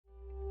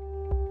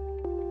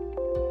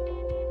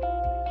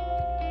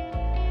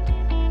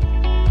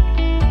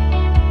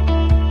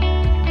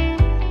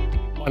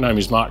My name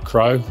is Mark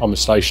Crowe. I'm a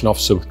Station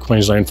Officer with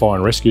Queensland Fire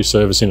and Rescue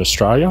Service in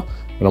Australia,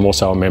 and I'm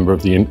also a member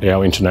of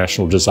our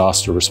International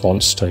Disaster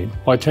Response Team.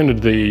 I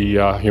attended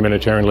the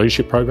Humanitarian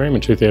Leadership Program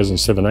in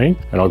 2017,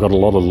 and I got a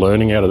lot of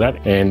learning out of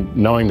that. And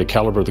knowing the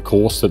calibre of the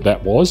course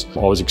that was, I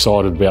was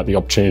excited about the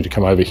opportunity to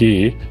come over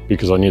here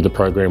because I knew the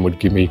program would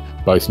give me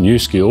both new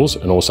skills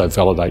and also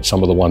validate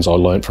some of the ones I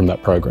learned from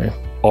that program.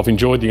 I've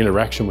enjoyed the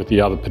interaction with the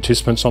other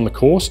participants on the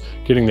course,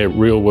 getting their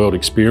real-world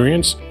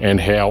experience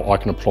and how I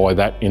can apply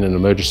that in an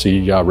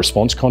emergency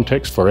response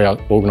context for our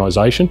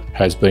organisation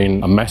has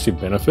been a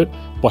massive benefit.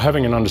 By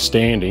having an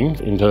understanding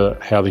into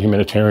how the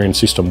humanitarian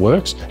system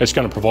works, it's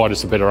going to provide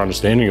us a better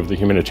understanding of the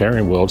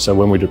humanitarian world, so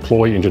when we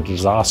deploy into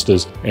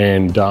disasters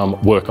and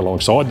work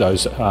alongside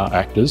those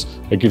actors,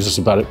 it gives us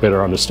a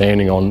better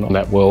understanding on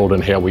that world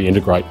and how we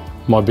integrate.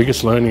 My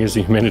biggest learning is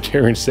the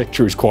humanitarian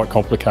sector is quite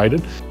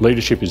complicated.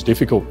 Leadership is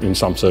difficult in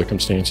some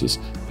circumstances.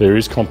 There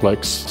is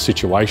complex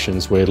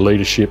situations where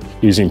leadership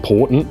is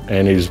important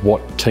and is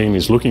what team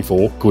is looking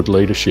for, good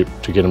leadership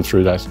to get them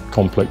through that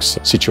complex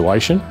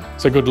situation.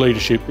 So good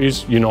leadership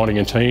is uniting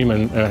a team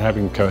and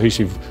having a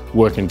cohesive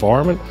work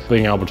environment,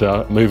 being able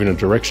to move in a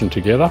direction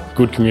together,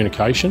 good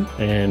communication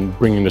and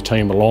bringing the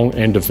team along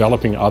and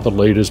developing other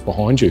leaders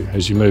behind you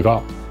as you move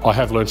up. I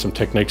have learned some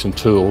techniques and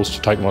tools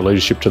to take my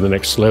leadership to the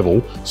next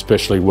level,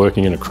 especially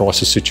working in a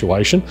crisis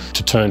situation,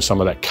 to turn some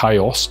of that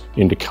chaos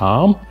into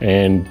calm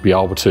and be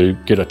able to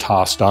get a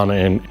task done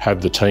and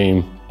have the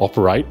team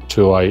operate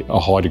to a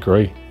high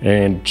degree.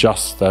 And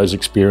just those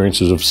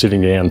experiences of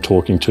sitting down and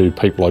talking to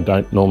people I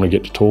don't normally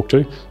get to talk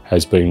to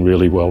has been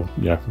really well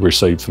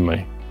received for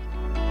me.